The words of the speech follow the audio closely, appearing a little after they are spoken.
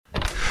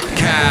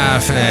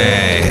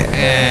Cafe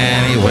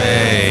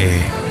Anyway.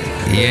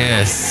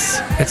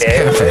 Yes, it's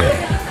Cafe.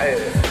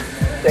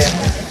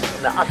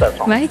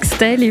 Mike's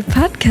Daily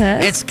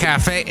Podcast. It's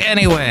Cafe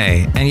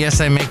Anyway. And yes,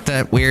 I make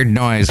that weird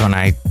noise when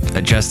I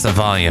adjust the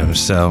volume,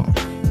 so...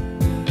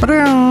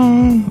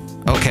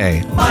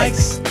 Okay.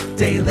 Mike's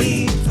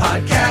Daily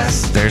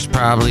Podcast. There's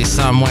probably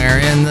somewhere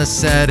in the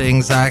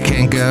settings I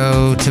can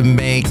go to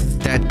make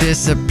that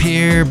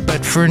disappear,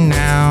 but for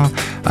now,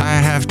 I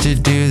have to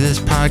do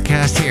this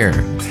podcast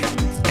here.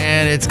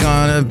 And it's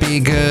gonna be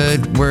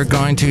good. We're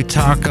going to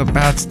talk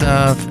about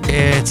stuff.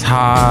 It's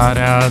hot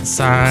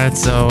outside,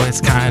 so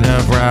it's kind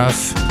of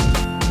rough.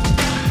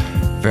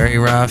 Very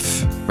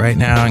rough right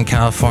now in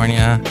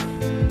California.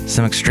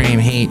 Some extreme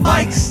heat.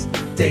 Mike's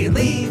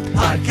Daily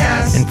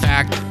Podcast. In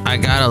fact, I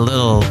got a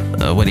little,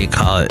 alert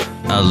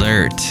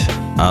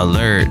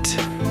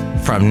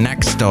from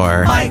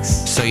Nextdoor.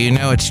 Mike's So you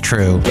know it's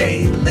true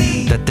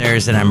Daily that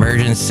there's an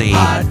emergency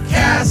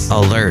Podcast.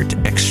 alert,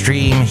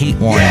 extreme heat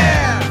warning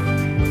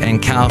in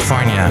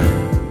California.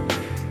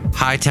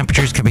 High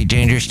temperatures can be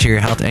dangerous to your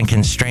health and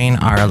constrain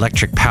our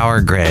electric power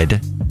grid.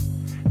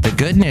 The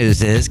good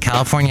news is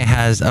California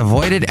has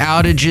avoided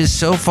outages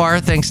so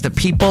far thanks to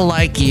people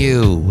like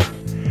you.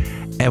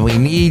 And we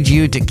need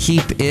you to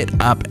keep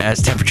it up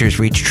as temperatures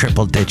reach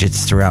triple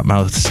digits throughout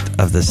most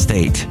of the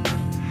state.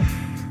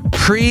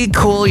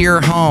 Pre-cool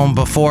your home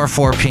before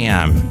 4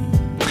 p.m.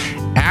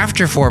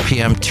 After 4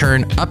 p.m.,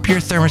 turn up your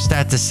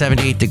thermostat to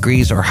 78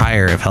 degrees or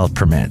higher if health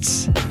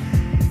permits.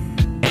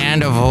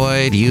 And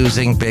avoid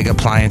using big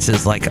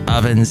appliances like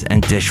ovens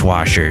and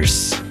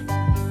dishwashers.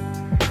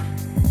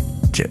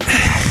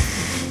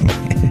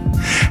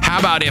 How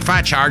about if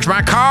I charge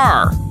my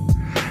car?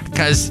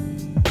 Because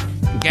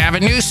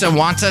Gavin Newsom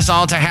wants us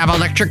all to have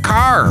electric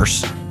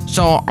cars.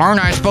 So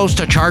aren't I supposed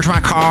to charge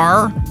my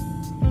car?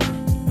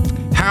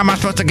 How am I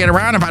supposed to get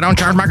around if I don't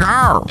charge my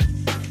car?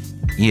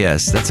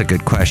 Yes, that's a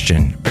good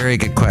question. Very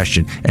good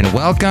question. And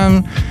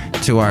welcome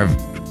to our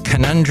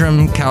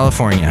Conundrum,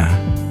 California.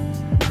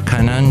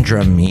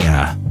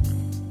 Conundrumia,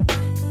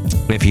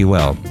 if you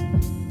will.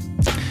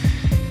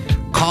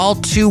 Call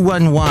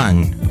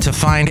 211 to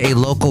find a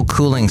local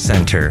cooling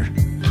center.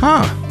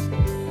 I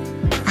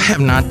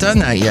have not done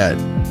that yet.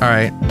 All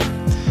right.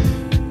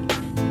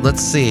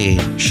 Let's see.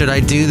 Should I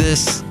do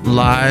this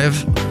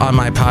live on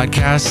my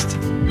podcast?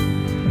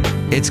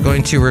 It's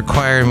going to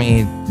require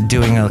me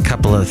doing a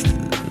couple of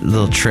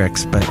little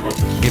tricks, but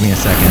give me a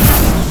second.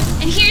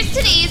 And here's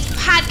today's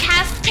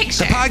podcast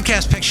picture. The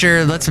podcast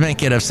picture, let's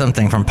make it of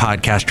something from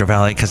Podcastro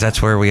Valley, because that's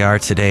where we are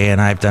today,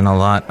 and I've done a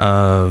lot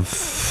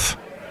of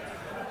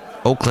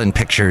Oakland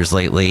pictures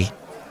lately.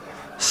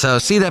 So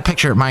see that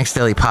picture at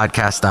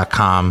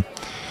mikesdailypodcast.com.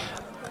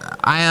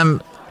 I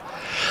am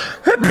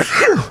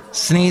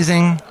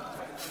sneezing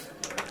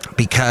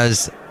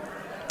because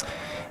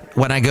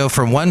when I go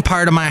from one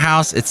part of my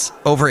house, it's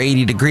over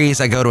 80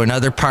 degrees. I go to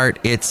another part,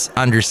 it's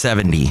under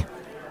 70.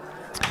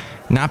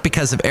 Not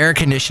because of air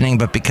conditioning,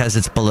 but because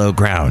it's below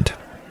ground.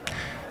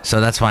 So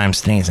that's why I'm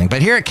sneezing.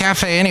 But here at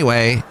Cafe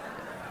Anyway,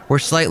 we're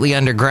slightly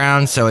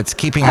underground, so it's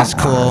keeping us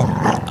cool.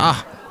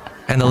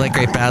 And the late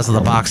great Basil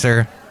the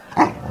Boxer.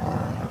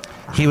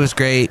 He was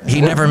great.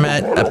 He never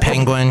met a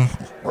penguin,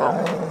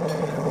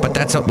 but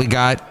that's what we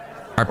got,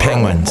 our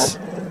penguins.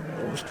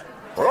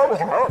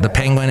 The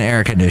Penguin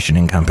Air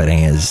Conditioning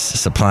Company is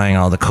supplying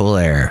all the cool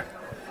air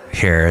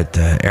here at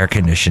the air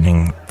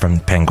conditioning from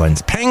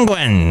Penguins.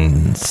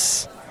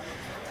 Penguins!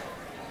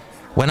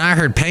 When I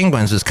heard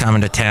Penguins was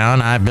coming to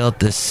town, I built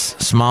this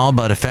small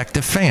but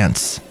effective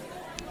fence.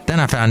 Then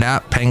I found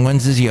out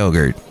Penguins is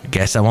yogurt.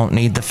 Guess I won't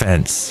need the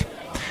fence.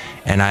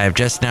 And I have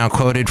just now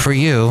quoted for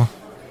you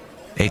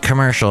a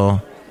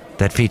commercial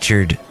that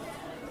featured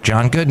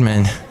John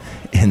Goodman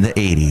in the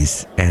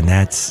 80s. And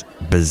that's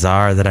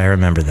bizarre that I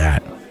remember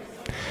that.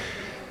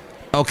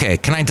 Okay,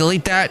 can I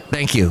delete that?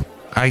 Thank you.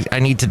 I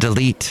need to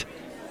delete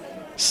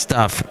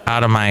stuff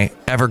out of my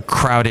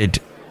ever-crowded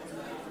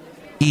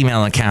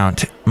email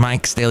account,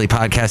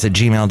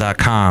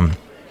 mikesdailypodcast@gmail.com.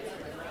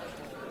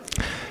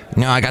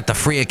 No, I got the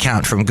free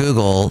account from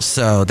Google,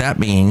 so that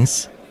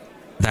means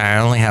that I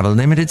only have a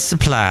limited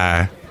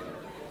supply.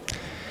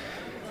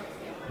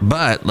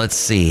 But let's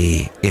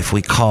see, if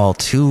we call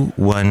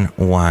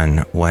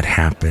 211, what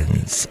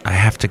happens? I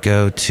have to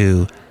go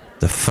to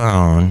the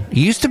phone.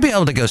 You used to be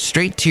able to go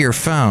straight to your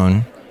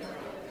phone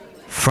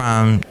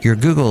from your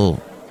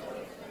Google.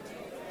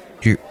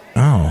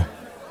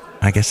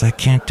 I guess I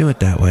can't do it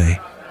that way.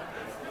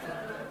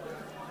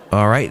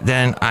 All right,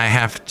 then I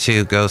have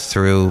to go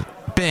through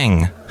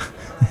Bing.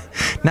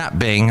 Not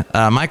Bing,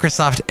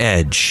 Microsoft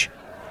Edge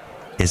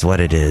is what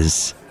it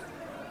is.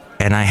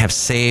 And I have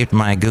saved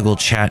my Google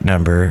chat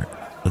number.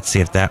 Let's see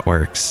if that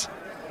works.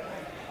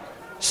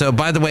 So,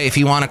 by the way, if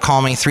you want to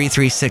call me,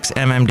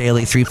 336MM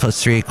Daily, 3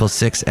 + 3 =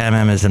 6.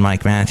 MM as in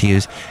Mike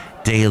Matthews.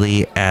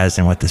 Daily as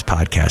in what this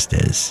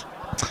podcast is.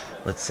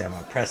 Let's see, I'm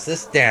going to press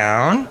this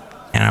down.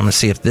 And I'm going to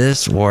see if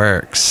this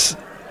works.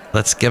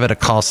 Let's give it a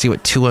call, see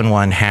what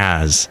 211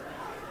 has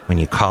when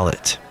you call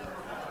it.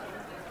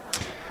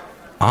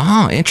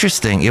 Oh,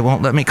 interesting. It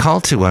won't let me call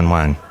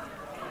 211.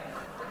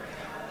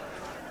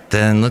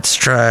 Then let's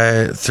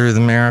try through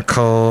the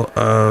miracle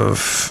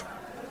of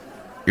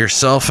your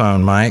cell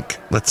phone,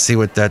 Mike. Let's see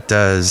what that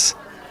does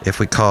if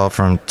we call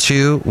from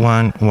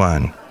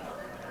 211.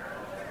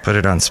 Put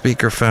it on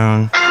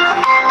speakerphone.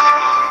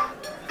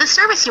 The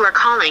service you are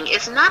calling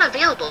is not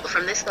available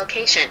from this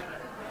location.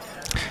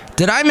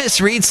 Did I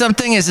misread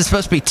something? Is it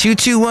supposed to be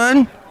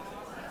 221?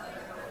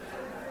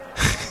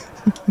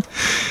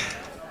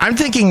 I'm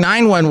thinking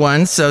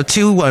 911, so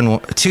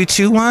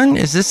 221?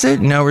 Is this it?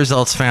 No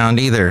results found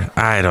either.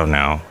 I don't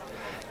know.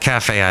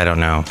 Cafe, I don't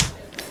know.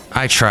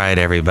 I tried,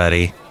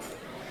 everybody.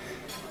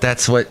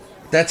 That's what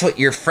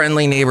your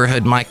friendly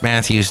neighborhood Mike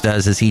Matthews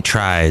does, is he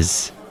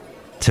tries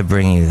to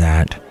bring you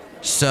that.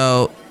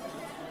 So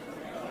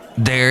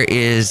there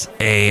is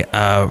a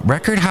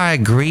record high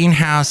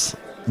greenhouse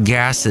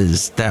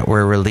gases that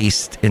were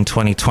released in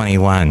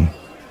 2021.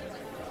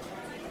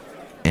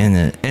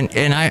 And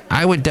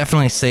I would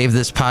definitely save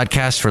this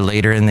podcast for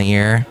later in the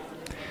year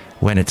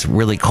when it's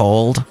really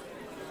cold,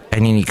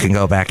 and then you can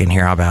go back and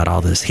hear about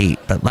all this heat.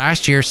 But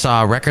last year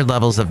saw record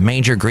levels of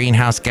major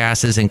greenhouse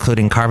gases,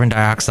 including carbon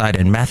dioxide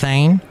and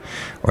methane,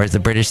 or as the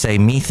British say,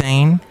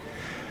 methane,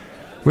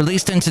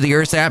 released into the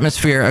Earth's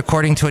atmosphere,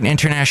 according to an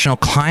international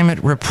climate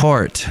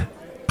report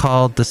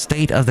called the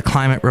State of the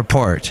Climate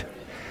Report.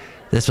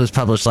 This was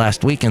published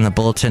last week in the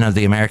Bulletin of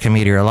the American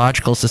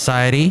Meteorological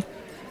Society,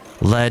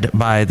 led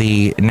by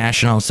the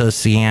National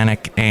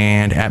Oceanic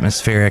and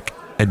Atmospheric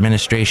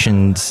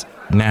Administration's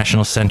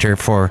National Center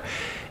for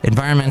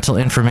Environmental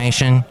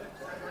Information,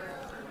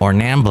 or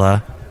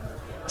NAMBLA.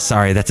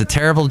 Sorry, that's a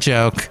terrible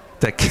joke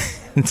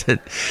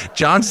that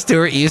Jon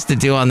Stewart used to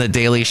do on The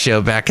Daily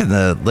Show back in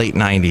the late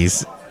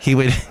 90s. He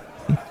would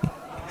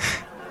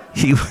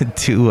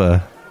do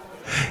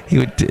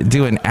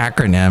an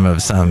acronym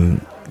of some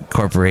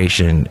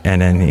corporation,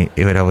 and then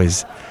it would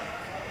always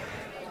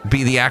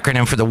be the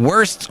acronym for the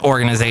worst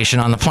organization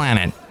on the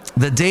planet.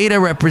 The data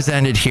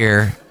represented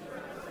here,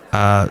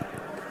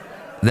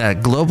 that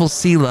global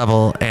sea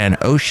level and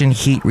ocean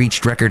heat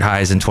reached record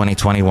highs in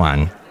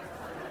 2021.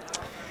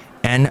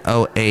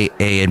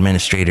 NOAA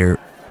Administrator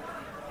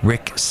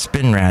Rick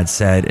Spinrad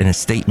said in a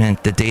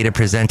statement, the data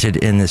presented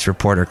in this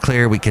report are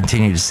clear. We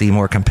continue to see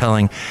more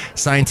compelling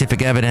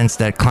scientific evidence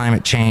that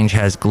climate change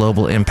has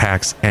global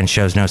impacts and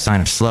shows no sign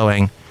of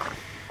slowing.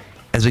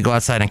 As we go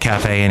outside in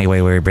Cafe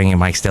Anyway, we're bringing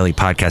Mike's Daily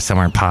Podcast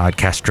somewhere in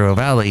Podcastro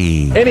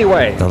Valley.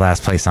 Anyway. The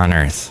last place on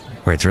Earth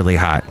where it's really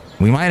hot.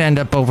 We might end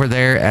up over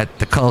there at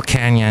the Cull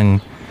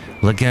Canyon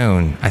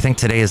Lagoon. I think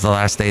today is the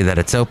last day that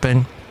it's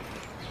open.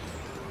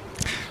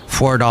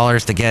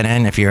 $4 to get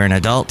in if you're an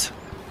adult.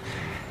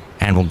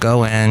 And we'll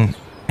go in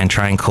and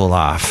try and cool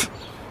off.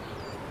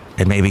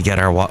 And maybe get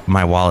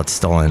my wallet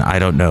stolen. I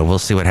don't know. We'll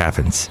see what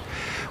happens.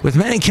 With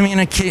many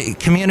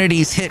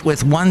communities hit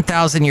with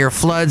 1,000-year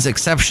floods,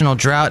 exceptional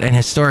drought, and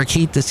historic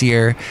heat this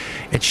year,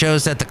 it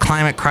shows that the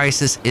climate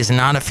crisis is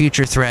not a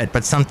future threat,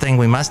 but something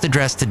we must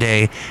address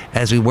today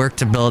as we work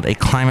to build a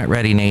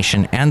climate-ready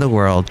nation and the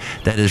world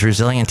that is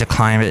resilient to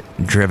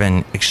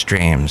climate-driven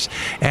extremes.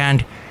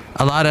 And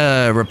a lot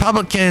of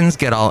Republicans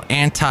get all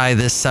anti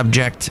this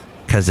subject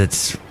because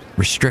it's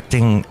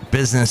restricting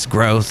business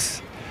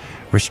growth,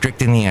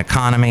 restricting the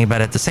economy,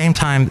 but at the same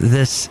time,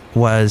 this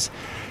was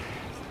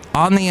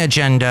on the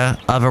agenda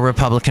of a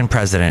Republican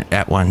president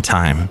at one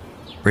time,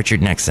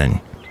 Richard Nixon.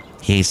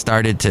 He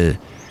saw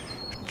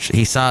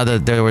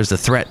that there was a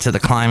threat to the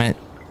climate.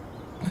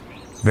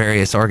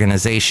 Various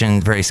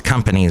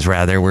companies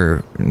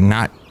were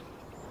not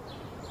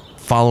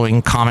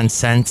following common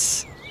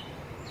sense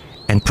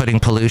and putting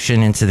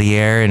pollution into the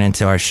air and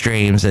into our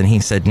streams. And he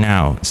said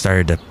no,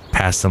 started to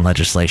pass some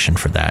legislation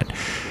for that.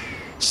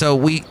 So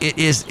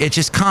it's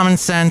just common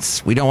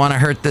sense. We don't want to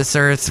hurt this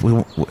earth.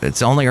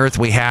 It's the only earth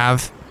we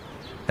have.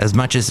 As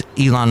much as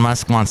Elon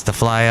Musk wants to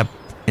fly up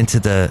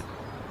into the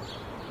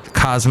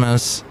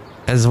cosmos,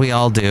 as we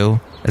all do,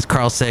 as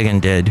Carl Sagan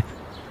did,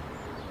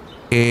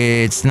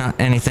 it's not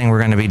anything we're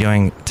going to be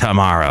doing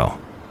tomorrow.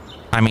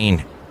 I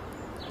mean,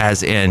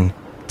 as in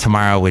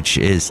tomorrow, which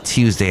is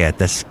Tuesday at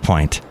this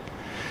point.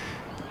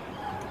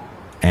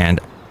 And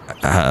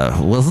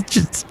let's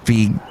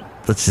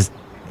just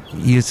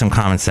use some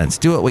common sense.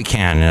 Do what we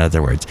can, in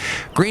other words.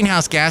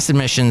 Greenhouse gas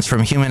emissions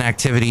from human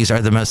activities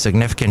are the most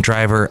significant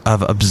driver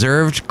of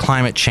observed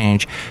climate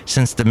change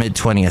since the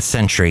mid-20th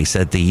century,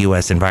 said the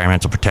U.S.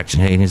 Environmental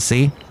Protection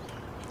Agency.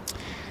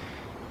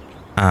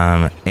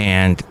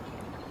 And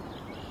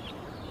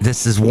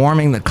this is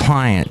warming the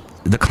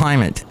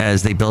climate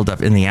as they build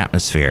up in the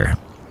atmosphere.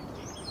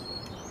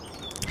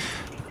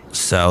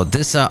 So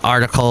this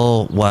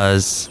article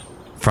was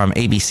from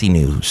ABC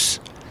News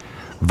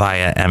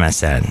via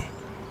MSN.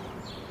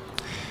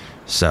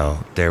 So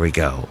there we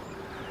go.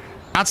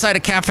 Outside a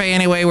Cafe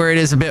Anyway, where it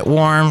is a bit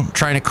warm,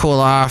 trying to cool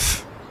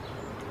off.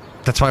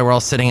 That's why we're all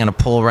sitting in a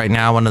pool right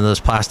now, one of those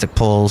plastic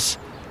pools.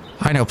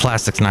 I know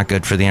plastic's not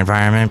good for the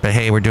environment, but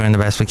hey, we're doing the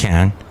best we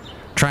can.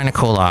 Trying to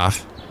cool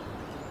off.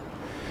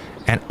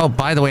 And oh,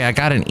 by the way, I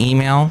got an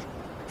email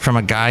from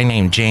a guy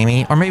named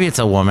Jamie, or maybe it's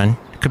a woman.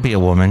 It could be a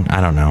woman.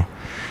 I don't know.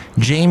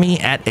 Jamie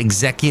at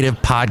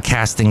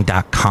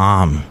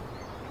executivepodcasting.com.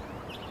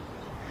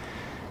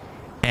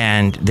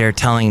 And they're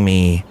telling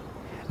me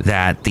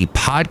that the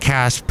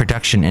podcast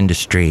production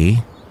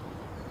industry,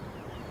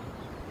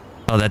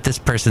 that this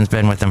person's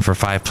been with them for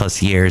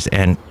 5+ years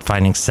and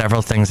finding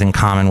several things in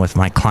common with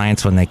my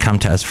clients when they come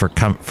to us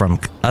from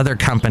other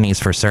companies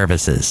for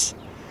services.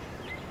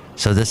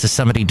 So this is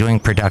somebody doing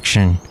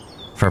production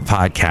for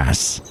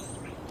podcasts.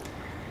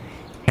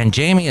 And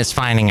Jamie is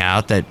finding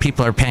out that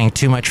people are paying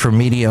too much for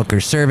mediocre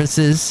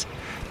services.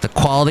 The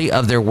quality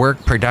of their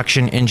work,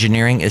 production,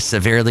 engineering is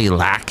severely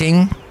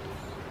lacking.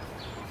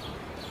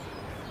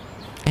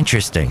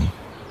 Interesting.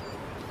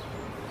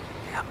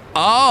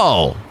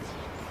 Oh,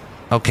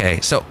 okay.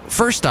 So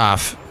first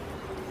off,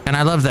 and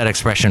I love that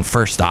expression,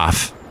 first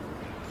off.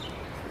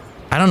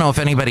 I don't know if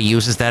anybody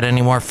uses that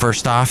anymore,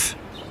 first off.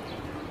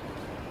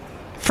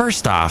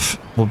 First off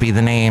will be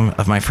the name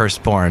of my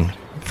firstborn.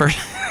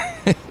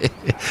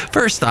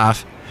 First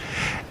off,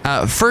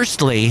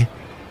 firstly,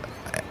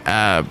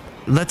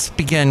 let's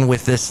begin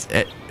with this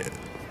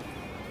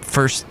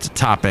first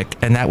topic,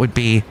 and that would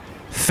be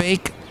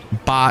fake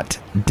bot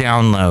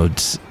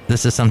downloads.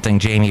 This is something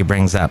Jamie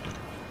brings up.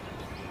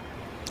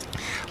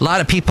 A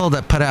lot of people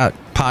that put out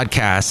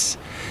podcasts,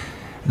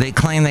 they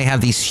claim they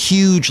have these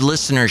huge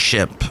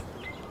listenership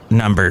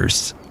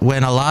numbers,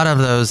 when a lot of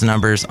those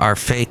numbers are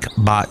fake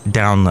bot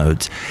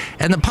downloads.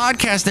 And the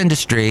podcast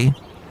industry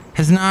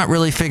has not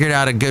really figured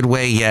out a good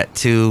way yet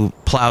to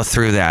plow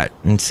through that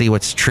and see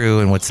what's true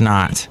and what's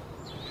not.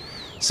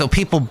 So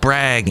people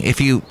brag.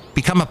 If you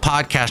become a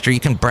podcaster,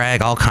 you can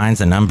brag all kinds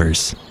of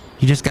numbers.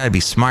 You just got to be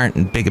smart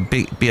and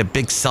be a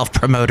big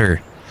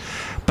self-promoter.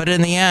 But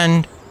in the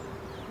end,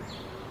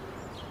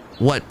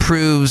 what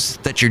proves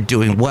that you're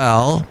doing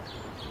well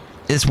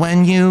is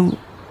when you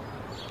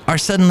are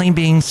suddenly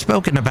being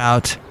spoken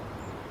about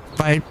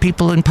by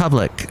people in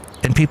public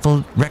and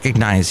people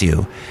recognize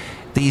you.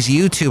 These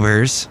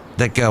YouTubers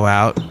that go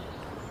out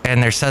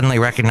and they're suddenly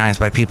recognized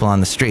by people on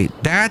the street,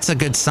 that's a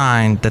good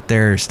sign that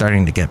they're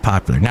starting to get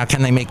popular. Now,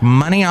 can they make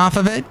money off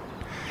of it?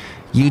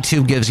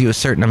 YouTube gives you a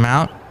certain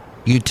amount.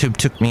 YouTube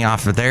took me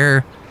off of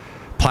their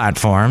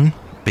platform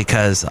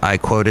because I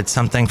quoted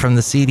something from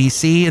the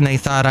CDC and they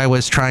thought I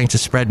was trying to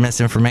spread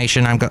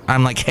misinformation.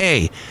 I'm like,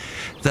 hey,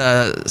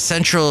 the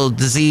Central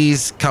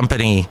Disease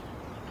Company,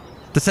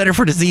 the Center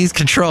for Disease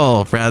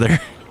Control, rather,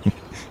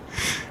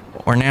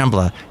 or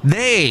NAMBLA,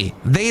 they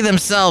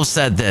themselves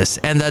said this,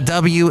 and the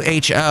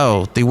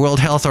WHO, the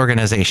World Health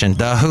Organization,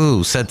 the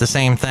WHO, said the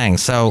same thing.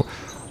 So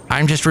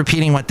I'm just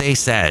repeating what they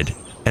said,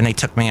 and they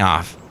took me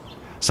off.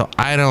 So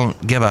I don't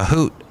give a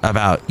hoot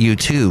about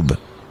YouTube.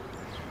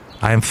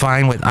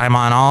 I'm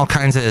on all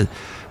kinds of,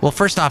 well,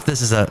 firstly,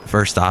 this is a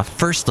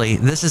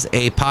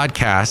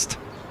podcast.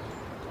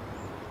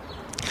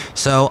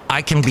 So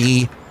I can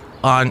be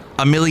on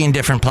a million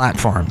different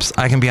platforms.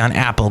 I can be on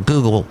Apple,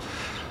 Google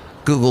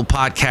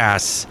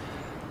Podcasts,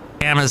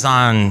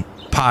 Amazon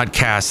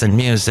Podcasts and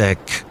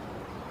Music,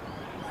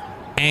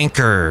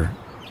 Anchor,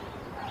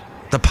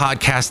 the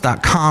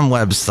podcast.com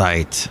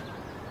website.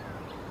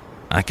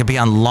 I could be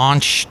on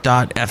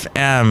launch.fm,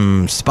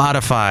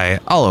 Spotify,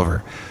 all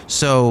over.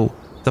 So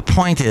the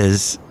point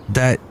is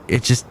that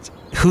it just,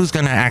 who's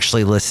going to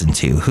actually listen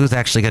to? Who's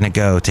actually going to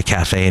go to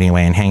Cafe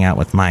Anyway and hang out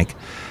with Mike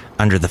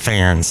under the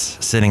fans,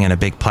 sitting in a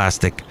big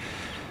plastic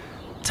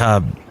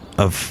tub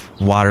of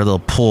water, little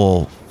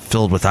pool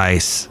filled with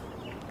ice,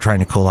 trying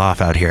to cool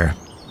off out here?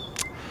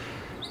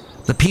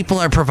 The people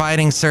are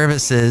providing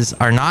services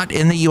are not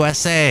in the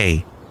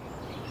USA.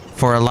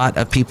 For a lot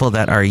of people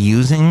that are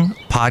using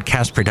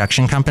podcast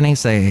production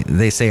companies,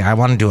 they say, I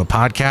want to do a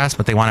podcast,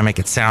 but they want to make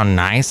it sound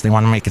nice. They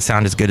want to make it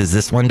sound as good as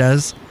this one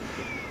does.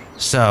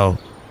 So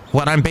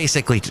what I'm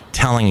basically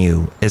telling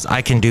you is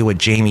I can do what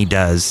Jamie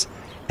does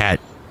at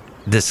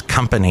this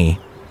company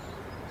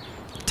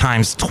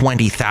times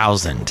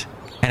 20,000.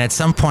 And at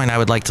some point I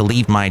would like to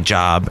leave my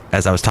job,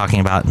 as I was talking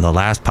about in the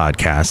last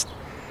podcast,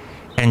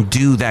 and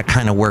do that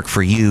kind of work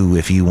for you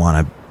if you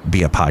want to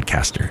be a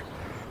podcaster.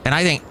 And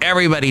I think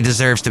everybody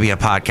deserves to be a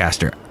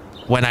podcaster.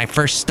 When I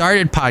first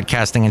started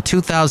podcasting in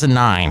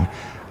 2009,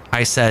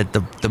 I said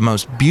the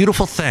most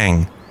beautiful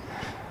thing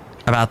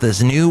about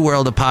this new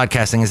world of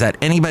podcasting is that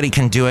anybody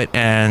can do it,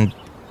 and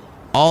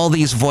all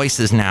these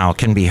voices now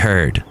can be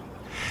heard.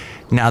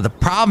 Now, the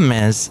problem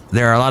is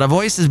there are a lot of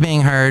voices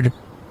being heard,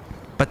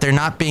 but they're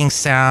not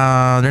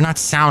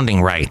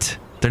sounding right.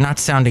 They're not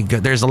sounding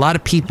good. There's a lot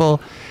of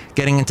people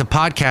getting into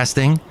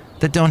podcasting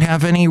that don't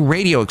have any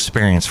radio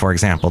experience, for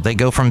example. They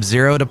go from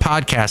zero to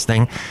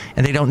podcasting,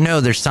 and they don't know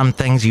there's some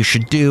things you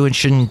should do and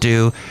shouldn't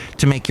do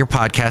to make your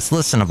podcast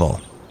listenable.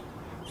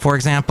 For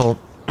example,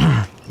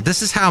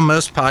 this is how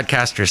most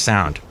podcasters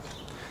sound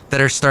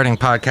that are starting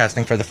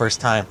podcasting for the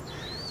first time.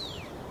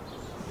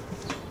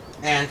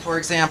 And for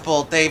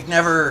example, they've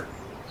never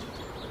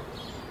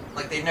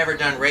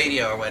done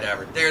radio or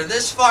whatever. They're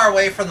this far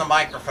away from the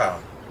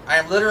microphone. I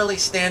am literally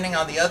standing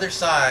on the other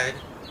side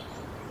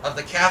of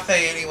the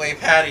Cafe Anyway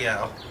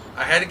patio.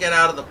 I had to get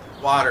out of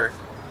water.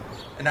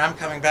 And I'm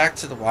coming back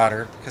to the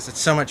water because it's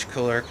so much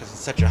cooler because it's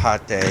such a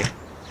hot day.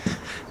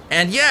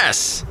 And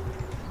yes,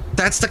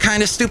 that's the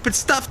kind of stupid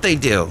stuff they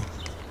do.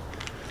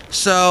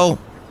 So,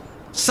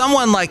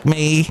 someone like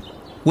me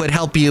would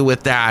help you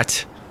with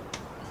that.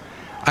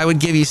 I would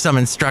give you some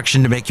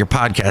instruction to make your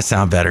podcast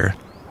sound better.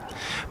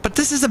 But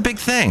this is a big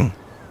thing.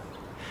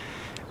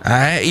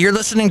 You're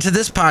listening to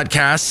this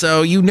podcast,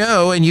 so you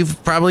know, and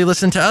you've probably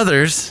listened to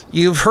others,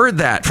 you've heard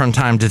that from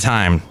time to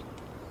time.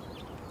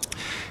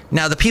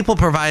 Now, the people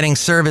providing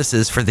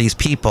services for these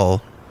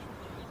people,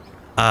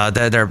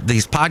 that are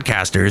these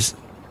podcasters,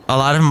 a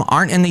lot of them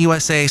aren't in the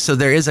USA, so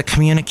there is a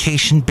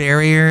communication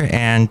barrier.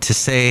 And to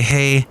say,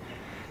 hey,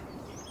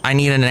 I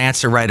need an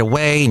answer right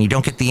away, and you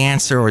don't get the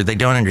answer, or they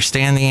don't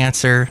understand the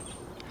answer,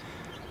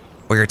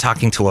 or you're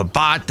talking to a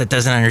bot that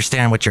doesn't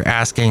understand what you're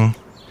asking,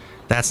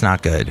 that's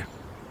not good.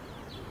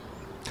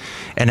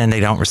 And then they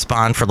don't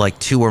respond for like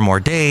 2 or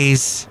more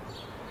days.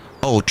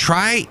 Oh,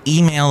 try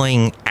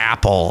emailing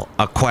Apple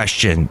a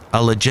question,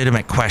 a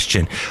legitimate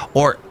question.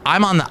 Or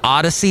I'm on the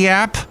Odyssey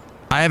app.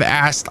 I have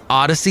asked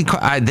Odyssey.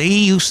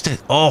 They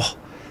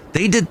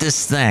did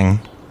this thing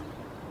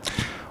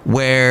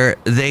where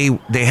they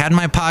had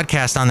my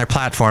podcast on their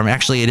platform.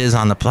 Actually, it is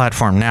on the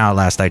platform now,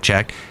 last I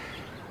checked.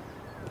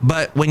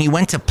 But when you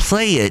went to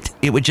play it,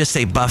 it would just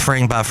say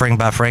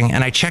buffering.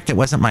 And I checked, it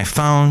wasn't my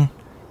phone.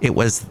 It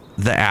was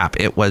the app.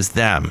 It was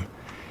them.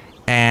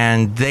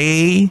 And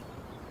there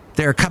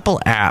are a couple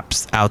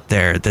apps out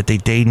there that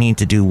they need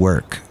to do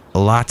work.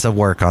 Lots of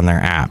work on their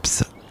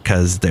apps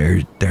because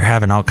they're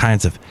having all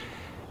kinds of,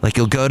 like,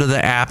 you'll go to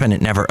the app and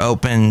it never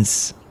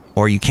opens,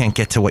 or you can't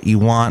get to what you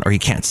want, or you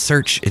can't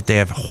search. They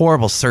have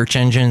horrible search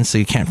engines, so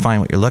you can't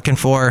find what you're looking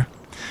for,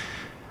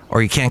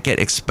 or you can't get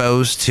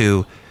exposed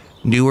to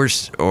newer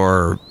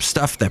or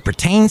stuff that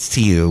pertains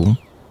to you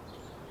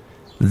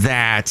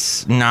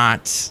that's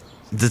not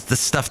the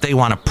stuff they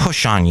want to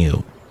push on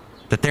you,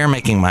 that they're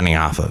making money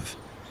off of.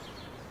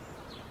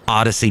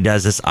 Odyssey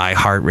does this,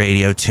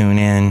 iHeartRadio,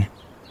 TuneIn,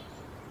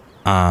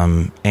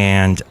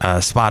 and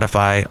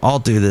Spotify all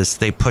do this.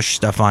 They push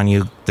stuff on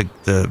you.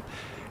 The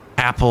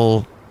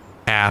Apple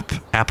app,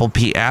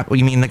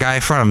 you mean the guy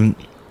from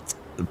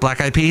Black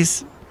Eyed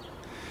Peas?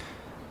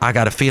 I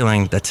got a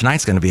feeling that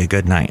tonight's going to be a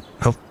good night.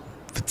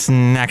 It's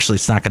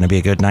not going to be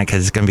a good night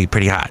because it's going to be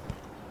pretty hot.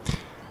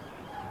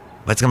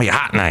 But it's going to be a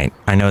hot night.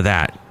 I know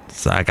that.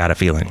 So I got a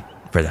feeling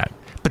for that.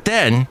 But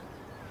then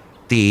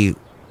the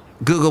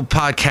Google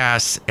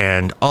Podcasts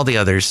and all the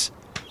others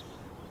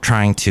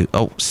trying to...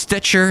 Oh,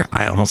 Stitcher.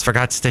 I almost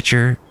forgot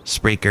Stitcher,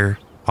 Spreaker,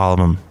 all of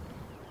them.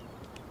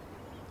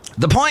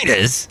 The point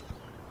is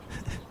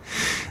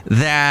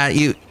that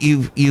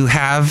you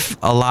have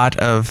a lot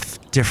of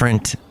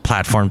different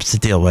platforms to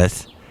deal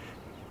with.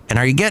 And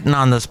are you getting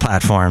on those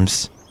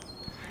platforms?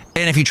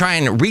 And if you try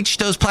and reach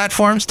those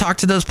platforms, talk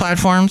to those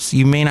platforms,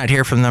 you may not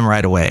hear from them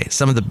right away.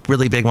 Some of the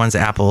really big ones,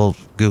 Apple,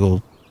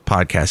 Google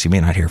Podcasts, you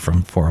may not hear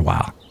from for a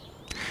while.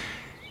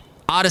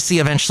 Odyssey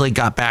eventually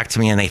got back to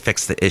me and they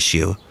fixed the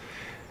issue.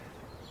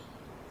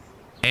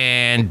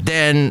 And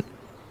then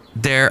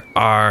there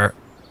are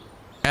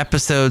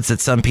episodes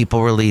that some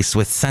people release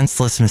with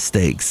senseless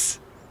mistakes.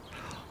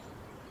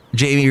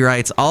 Jamie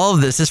writes, all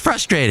of this is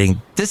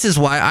frustrating. This is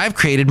why I've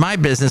created my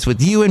business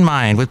with you in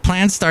mind, with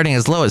plans starting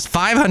as low as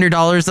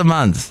 $500 a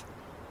month.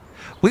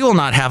 We will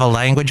not have a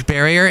language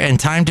barrier and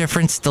time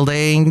difference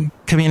delaying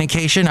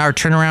communication. Our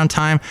turnaround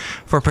time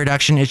for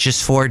production is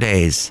just 4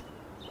 days.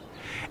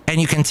 And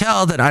you can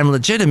tell that I'm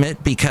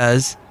legitimate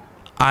because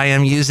I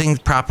am using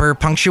proper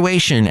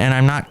punctuation and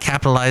I'm not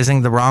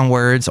capitalizing the wrong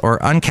words or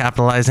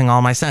uncapitalizing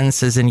all my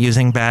sentences and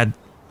using bad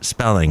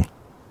spelling.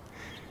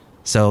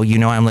 So you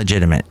know I'm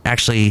legitimate.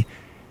 Actually,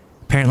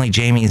 apparently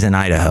Jamie's in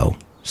Idaho.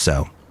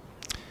 So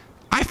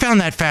I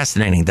found that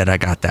fascinating that I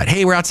got that.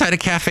 Hey, we're outside a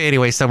cafe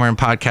anyway, somewhere in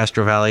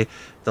Podcastro Valley,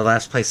 the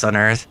last place on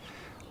earth.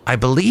 I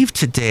believe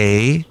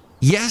today,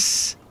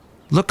 yes,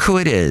 look who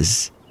it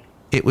is.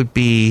 It would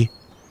be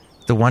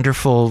the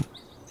wonderful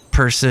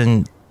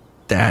person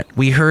that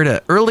we heard an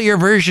earlier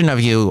version of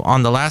you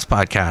on the last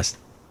podcast.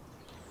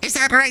 Is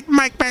that right,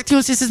 Mike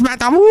Matthews? This is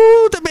Madame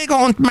the big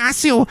old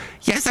Matthew.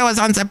 Yes, I was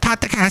on the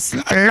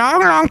podcast a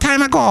long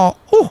time ago.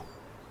 Ooh.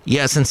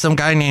 Yes, and some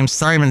guy named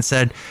Simon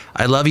said,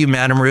 I love you,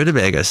 Madame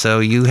Rutabaga. So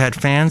you had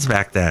fans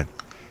back then.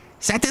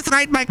 That is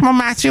right, Mike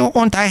Matthew,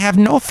 and I have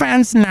no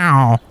fans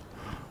now.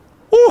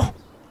 Ooh.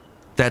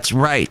 That's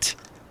right.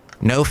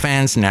 No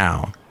fans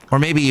now. Or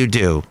maybe you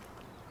do.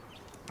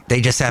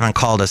 They just haven't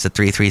called us at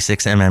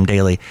 336MM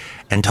Daily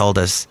and told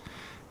us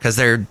because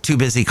they're too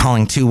busy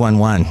calling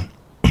 211.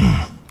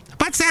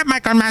 What's that,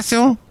 Michael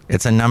Matthew?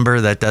 It's a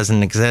number that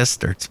doesn't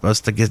exist, or it's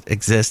supposed to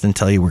exist and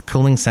tell you where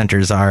cooling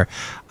centers are.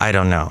 I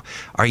don't know.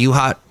 Are you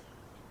hot,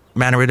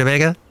 Madame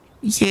Rutabaga?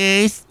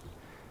 Yes.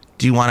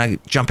 Do you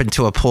want to jump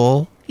into a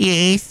pool?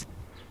 Yes.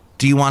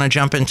 Do you want to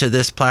jump into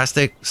this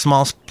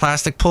small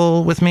plastic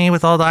pool with me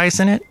with all the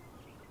ice in it?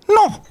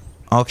 No.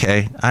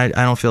 Okay. I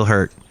don't feel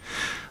hurt.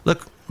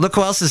 Look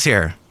who else is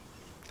here.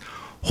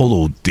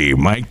 Hello there,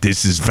 Mike.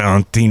 This is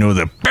Valentino,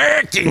 the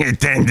parking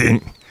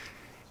attendant.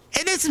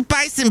 And this is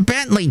Bison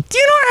Bentley. Do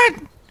you know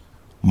that?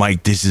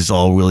 Mike, this is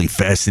all really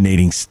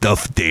fascinating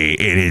stuff there,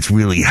 and it's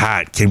really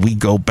hot. Can we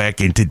go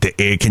back into the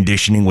air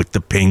conditioning with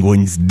the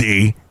penguins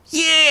there?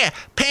 Yeah,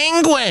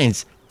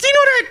 penguins. Do you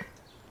know that?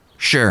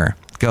 Sure,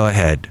 go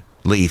ahead.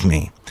 Leave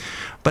me.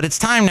 But it's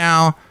time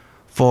now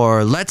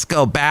for Let's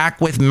Go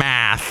Back with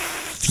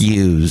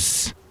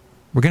Matthews.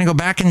 We're going to go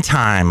back in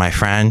time, my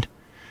friend.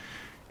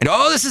 And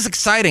this is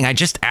exciting. I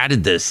just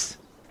added this.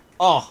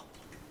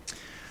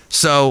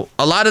 So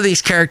a lot of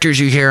these characters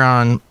you hear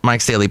on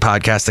Mike's Daily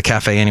Podcast, the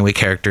Cafe Anyway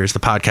characters, the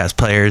podcast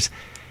players,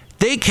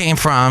 they came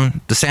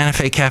from the Santa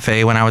Fe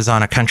Cafe when I was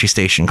on a country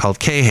station called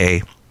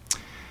K-Hay.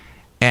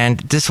 And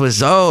this was,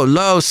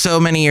 so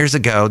many years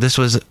ago. This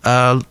was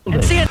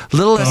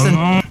little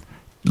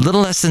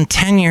less than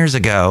 10 years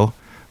ago.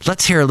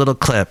 Let's hear a little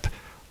clip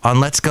on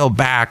Let's Go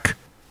Back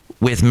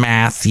with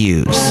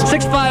Matthews.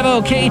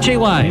 650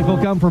 KHAY. People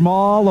come from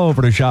all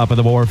over to shop at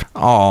the wharf.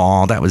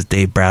 Oh, that was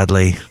Dave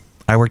Bradley.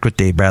 I worked with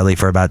Dave Bradley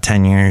for about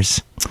 10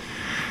 years.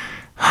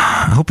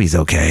 I hope he's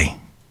okay.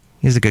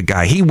 He's a good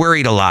guy. He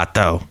worried a lot,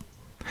 though.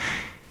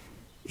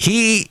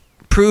 He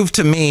proved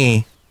to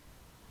me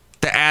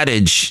the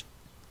adage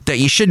that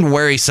you shouldn't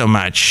worry so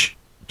much.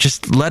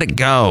 Just let it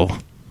go.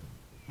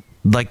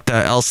 Like the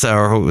Elsa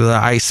or the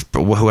Ice,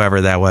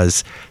 whoever that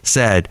was,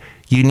 said,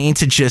 you need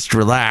to just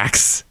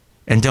relax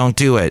and don't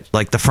do it.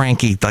 Like the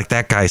Frankie, like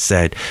that guy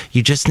said,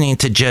 you just need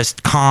to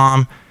just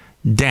calm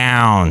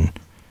down.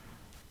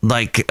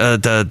 Like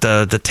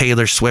the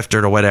Taylor Swift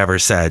or whatever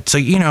said. So,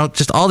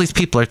 just all these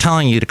people are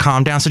telling you to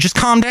calm down. So just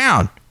calm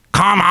down.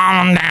 Calm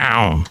on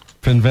down.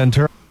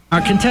 Inventor.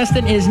 Our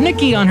contestant is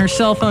Nikki on her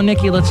cell phone.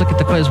 Nikki, let's look at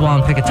the quiz wall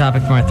and pick a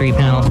topic from our 3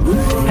 panels.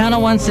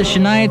 Panel 1 says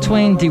Shania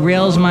Twain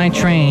derails my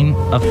train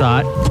of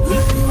thought.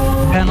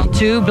 Panel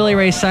 2, Billy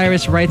Ray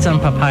Cyrus writes on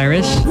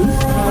papyrus.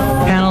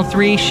 Panel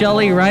 3,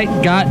 Shelley Wright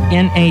got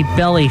in a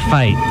belly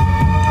fight.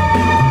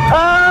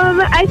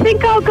 I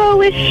think I'll go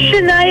with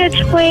Shania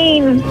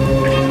Twain.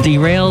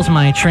 Derails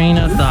my train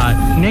of thought.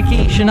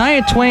 Nikki,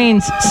 Shania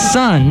Twain's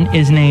son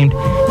is named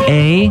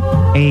A,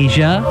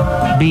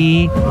 Asia,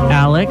 B,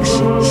 Alex,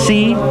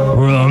 C,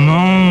 Ramon.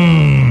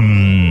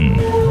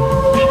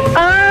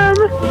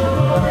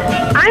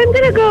 I'm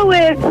gonna go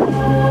with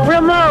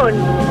Ramon.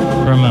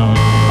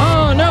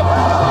 Oh, no.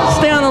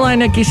 Stay on the line,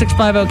 Nikki.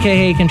 650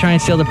 KHAY. You can try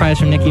and steal the prize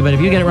from Nikki, but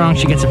if you get it wrong,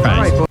 she gets a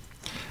prize.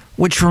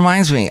 Which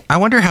reminds me, I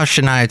wonder how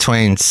Shania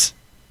Twain's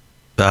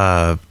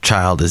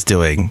child is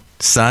doing.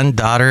 Son,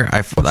 daughter?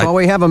 While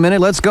we have a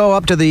minute, let's go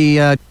up to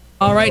the...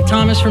 All right,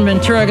 Thomas from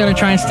Ventura going to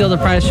try and steal the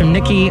prize from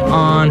Nikki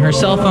on her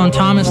cell phone.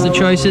 Thomas, the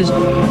choices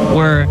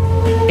were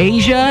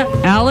Asia,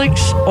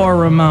 Alex, or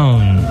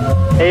Ramon.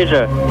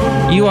 Asia.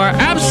 You are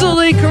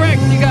absolutely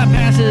correct. You got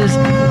passes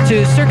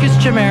to Circus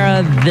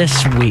Chimera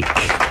this week.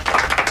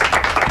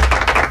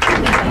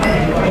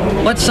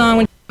 What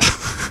song?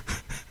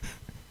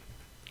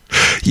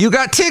 You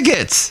got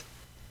tickets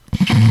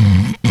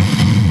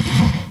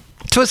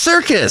to a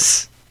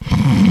circus.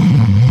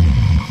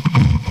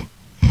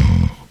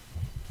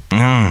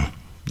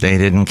 They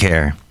didn't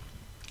care.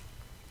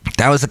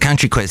 That was the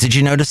country quiz. Did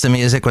you notice the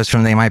music was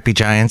from They Might Be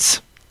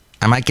Giants?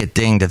 I might get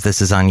dinged if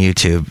this is on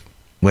YouTube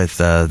with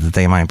the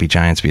They Might Be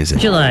Giants music.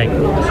 What you like?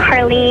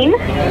 Harleen.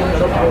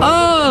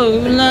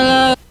 Oh, la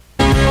la.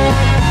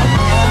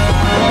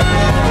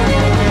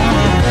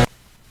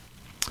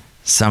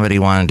 Somebody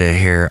wanted to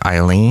hear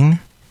Eileen.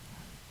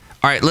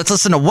 All right, let's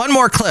listen to one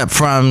more clip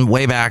from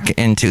way back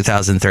in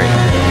 2003.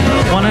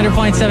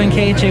 100.7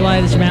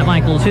 KHAY, this is Matt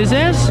Michaels. Who's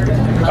this?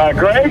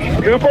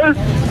 Greg Cooper?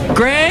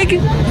 Greg?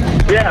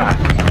 Yeah.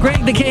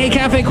 Greg, the KA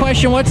Cafe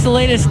question, what's the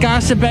latest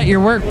gossip at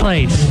your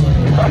workplace?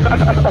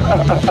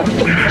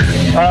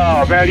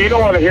 Oh, man, you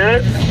don't want to hear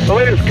it. The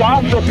latest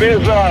gossip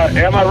is,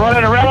 am I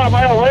running around on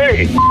my own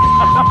way?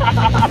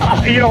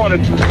 You don't want to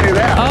do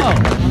that. Oh,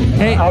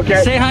 hey,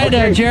 okay. Say hi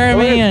to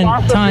Jeremy and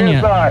Tanya.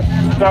 Is,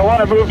 so I want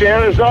to move to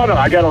Arizona.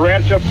 I got a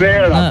ranch up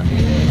there, and I'm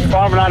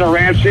farming on a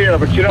ranch here.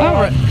 But you know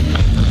what?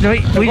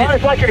 As long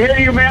as I can hear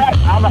you, Matt,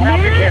 I'm a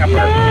happy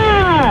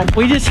camper.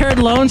 We just heard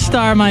Lone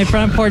Star, my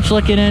front porch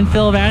looking in.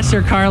 Phil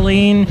Vassar,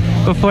 Carlene.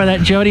 Before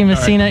that, Jody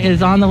Messina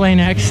is on the way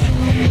next.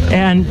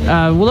 And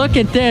look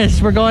at this.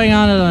 We're going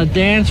on a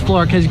dance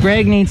floor because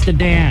Greg needs to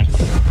dance.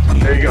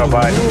 There you go,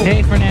 bud.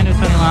 Hey, Fernando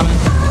Tony Lamas.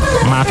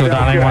 Matthew,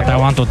 darling, what I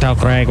want to tell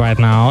Greg right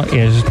now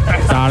is,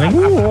 darling,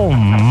 ooh,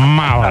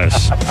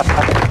 marvelous.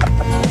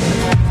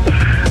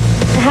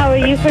 How are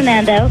you,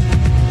 Fernando?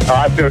 Oh,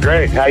 I feel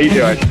great. How you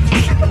doing?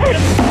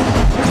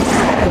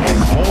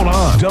 Hold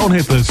on. Don't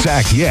hit the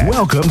sack yet.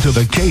 Welcome to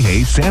the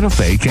KHAY Santa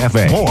Fe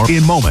Cafe. More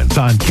in moments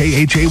on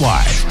KHAY.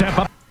 Step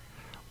up.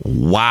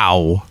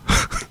 Wow.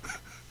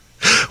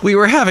 We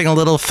were having a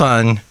little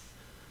fun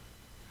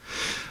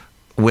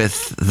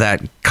with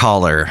that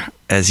caller,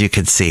 as you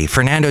could see.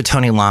 Fernando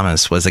Tony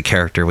Lamas was a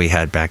character we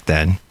had back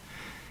then.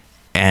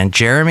 And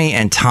Jeremy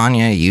and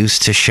Tanya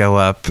used to show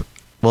up.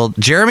 Well,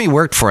 Jeremy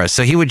worked for us,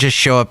 so he would just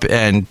show up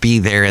and be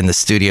there in the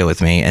studio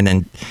with me. And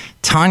then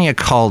Tanya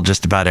called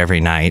just about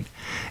every night.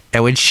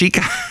 And when she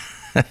got,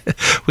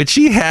 when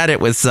she had it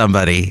with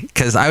somebody,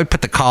 because I would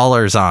put the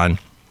callers on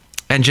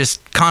and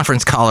just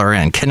conference call her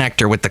in,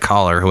 connect her with the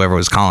caller, whoever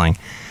was calling.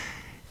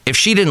 If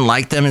she didn't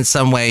like them in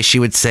some way, she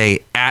would say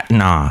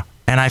 "atna,"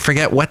 and I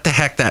forget what the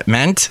heck that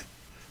meant,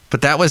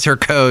 but that was her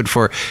code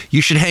for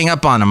you should hang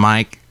up on him,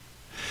 Mike.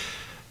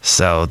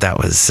 So that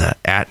was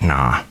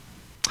 "atna."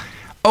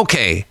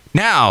 Okay,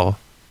 now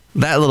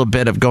that little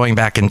bit of going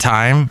back in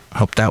time,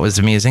 hope that was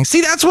amusing.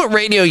 See, that's what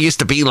radio used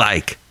to be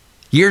like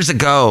years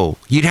ago.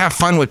 You'd have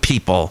fun with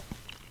people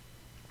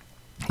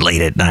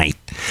late at night.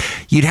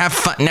 You'd have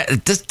fun.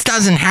 This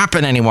doesn't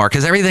happen anymore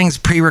because everything's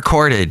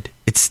pre-recorded.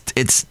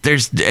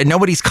 There's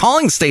nobody's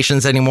calling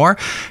stations anymore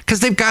because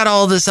they've got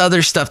all this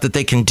other stuff that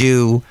they can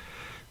do.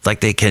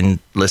 Like they can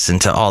listen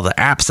to all the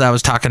apps that I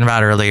was talking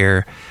about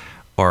earlier,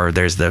 or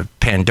there's the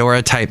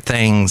Pandora type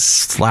things,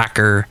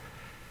 Slacker,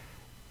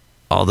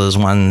 all those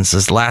ones.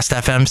 Is Last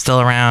FM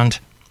still around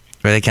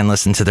where they can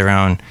listen to their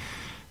own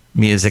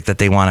music that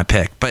they want to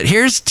pick? But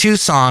here's two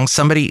songs.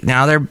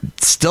 Now they're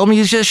still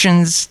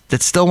musicians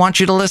that still want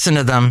you to listen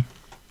to them.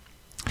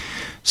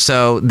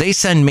 So they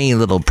send me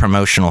little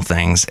promotional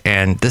things,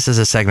 and this is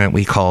a segment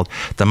we called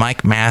the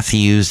Mike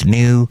Matthews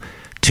New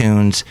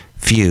Tunes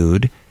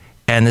Feud.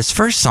 And this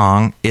first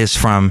song is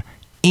from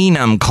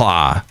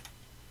Enumclaw.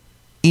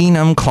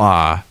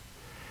 Enumclaw.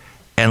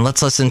 And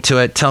let's listen to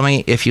it. Tell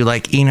me if you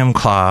like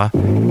Enumclaw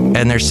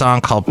and their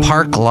song called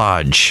Park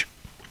Lodge.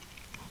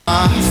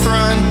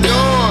 Front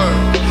door,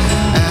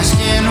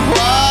 asking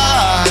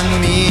why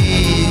me,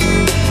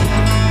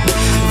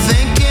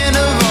 thinking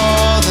of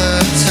all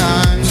the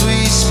times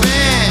we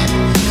spent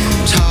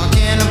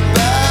talking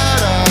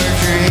about our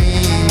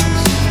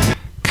dreams.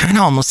 Kind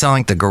of almost sound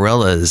like the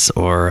Gorillaz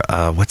or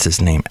what's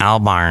his name,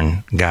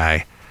 Albarn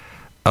guy.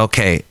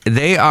 Okay,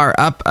 they are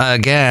up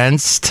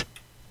against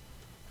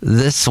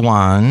this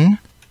one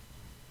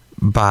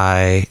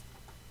by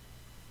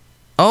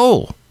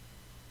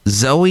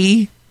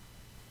Zoe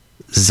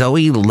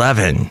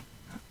Levin.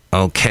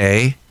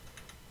 Okay.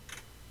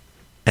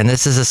 And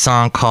this is a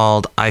song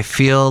called I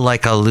Feel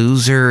Like a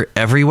Loser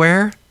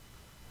Everywhere.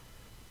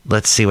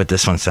 Let's see what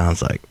this one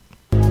sounds like.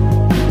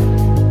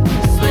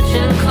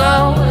 Switching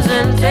clothes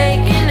and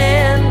taking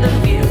in the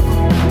view.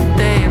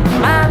 They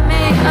remind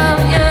me of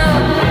you.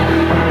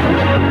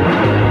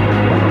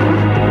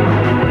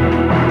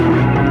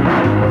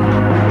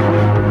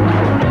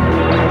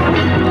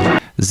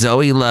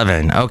 Zoe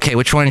Levin. Okay,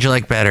 which one did you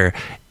like better?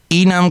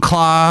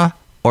 Enumclaw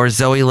or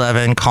Zoe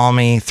Levin? Call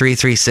me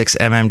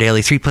 336MM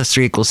Daily. 3 +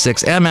 3 =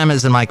 6. MM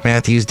is in Mike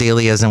Matthews.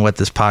 Daily as in what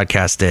this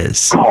podcast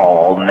is.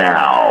 Call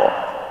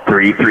now.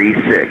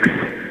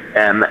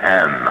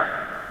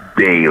 336MM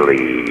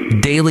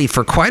Daily. Daily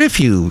for quite a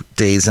few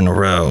days in a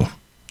row.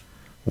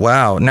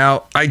 Wow.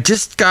 Now, I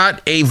just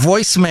got a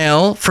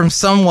voicemail from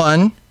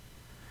someone.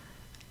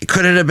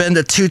 Could it have been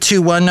the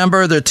 221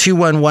 number or the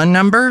 211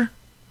 number?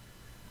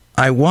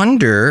 I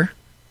wonder.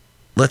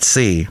 Let's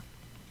see.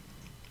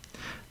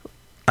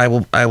 I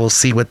will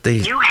see what they...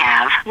 You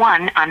have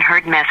one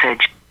unheard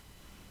message.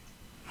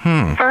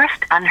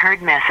 First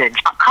unheard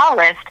message. Call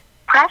list.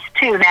 Press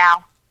 2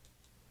 now.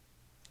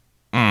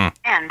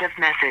 End of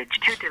message.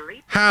 To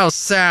delete. How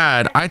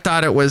sad. I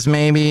thought it was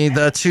maybe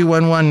the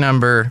 211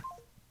 number.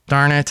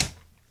 Darn it.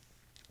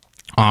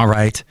 All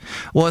right.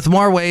 Well, with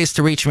more ways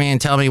to reach me and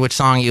tell me which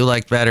song you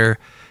like better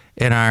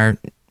in our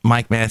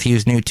Mike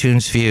Matthews New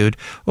Tunes Feud,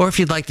 or if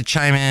you'd like to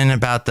chime in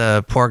about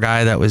the poor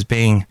guy that was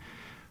being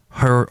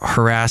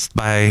harassed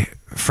by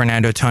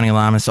Fernando Tony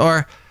Lamas,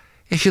 or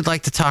if you'd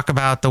like to talk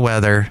about the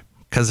weather,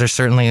 because there's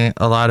certainly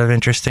a lot of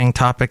interesting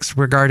topics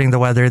regarding the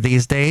weather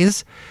these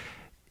days,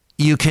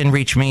 you can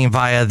reach me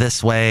via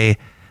this way.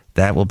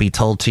 That will be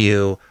told to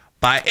you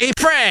by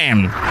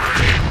A-Frame.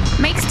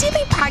 Mike's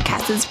Daily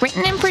Podcast is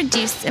written and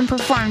produced and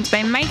performed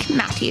by Mike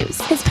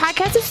Matthews. His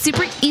podcast is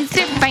super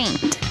easy to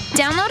find.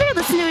 Download or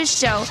listen to his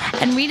show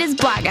and read his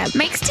blog at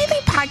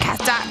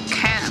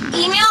mikesdailypodcast.com.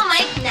 Email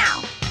Mike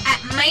now at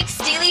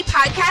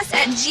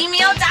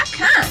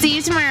mikesdailypodcast@gmail.com. See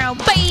you tomorrow.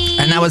 Bye.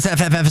 And that was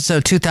FF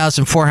episode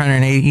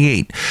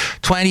 2488,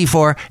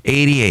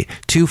 2488,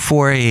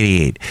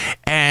 2488.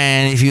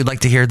 And if you'd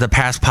like to hear the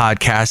past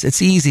podcast,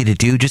 it's easy to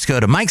do. Just go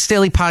to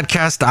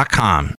mikesdailypodcast.com.